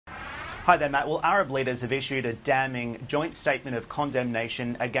Hi there, Matt. Well, Arab leaders have issued a damning joint statement of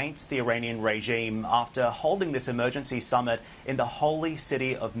condemnation against the Iranian regime after holding this emergency summit in the holy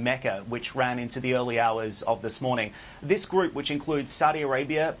city of Mecca, which ran into the early hours of this morning. This group, which includes Saudi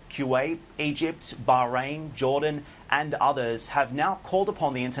Arabia, Kuwait, Egypt, Bahrain, Jordan and others, have now called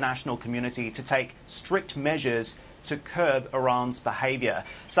upon the international community to take strict measures to curb Iran's behaviour.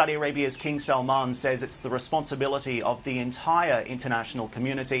 Saudi Arabia's King Salman says it's the responsibility of the entire international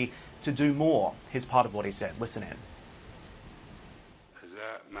community to do more. Here's part of what he said. Listen in.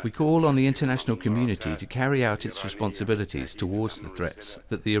 We call on the international community to carry out its responsibilities towards the threats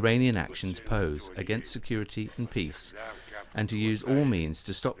that the Iranian actions pose against security and peace, and to use all means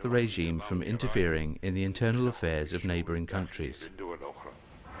to stop the regime from interfering in the internal affairs of neighbouring countries.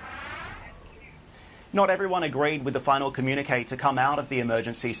 Not everyone agreed with the final communique to come out of the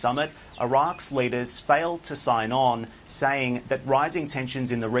emergency summit. Iraq's leaders failed to sign on, saying that rising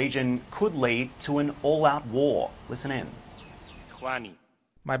tensions in the region could lead to an all-out war. Listen in.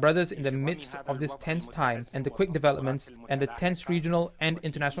 My brothers, in the midst of this tense time and the quick developments and the tense regional and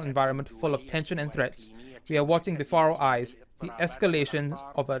international environment full of tension and threats, we are watching before our eyes the escalation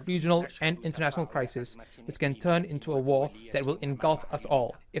of a regional and international crisis, which can turn into a war that will engulf us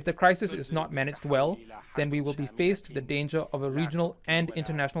all. If the crisis is not managed well, then we will be faced with the danger of a regional and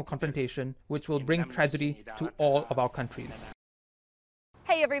international confrontation, which will bring tragedy to all of our countries.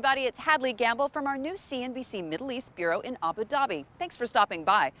 Hey everybody, it's Hadley Gamble from our new CNBC Middle East Bureau in Abu Dhabi. Thanks for stopping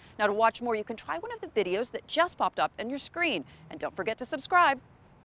by. Now to watch more, you can try one of the videos that just popped up on your screen. And don't forget to subscribe.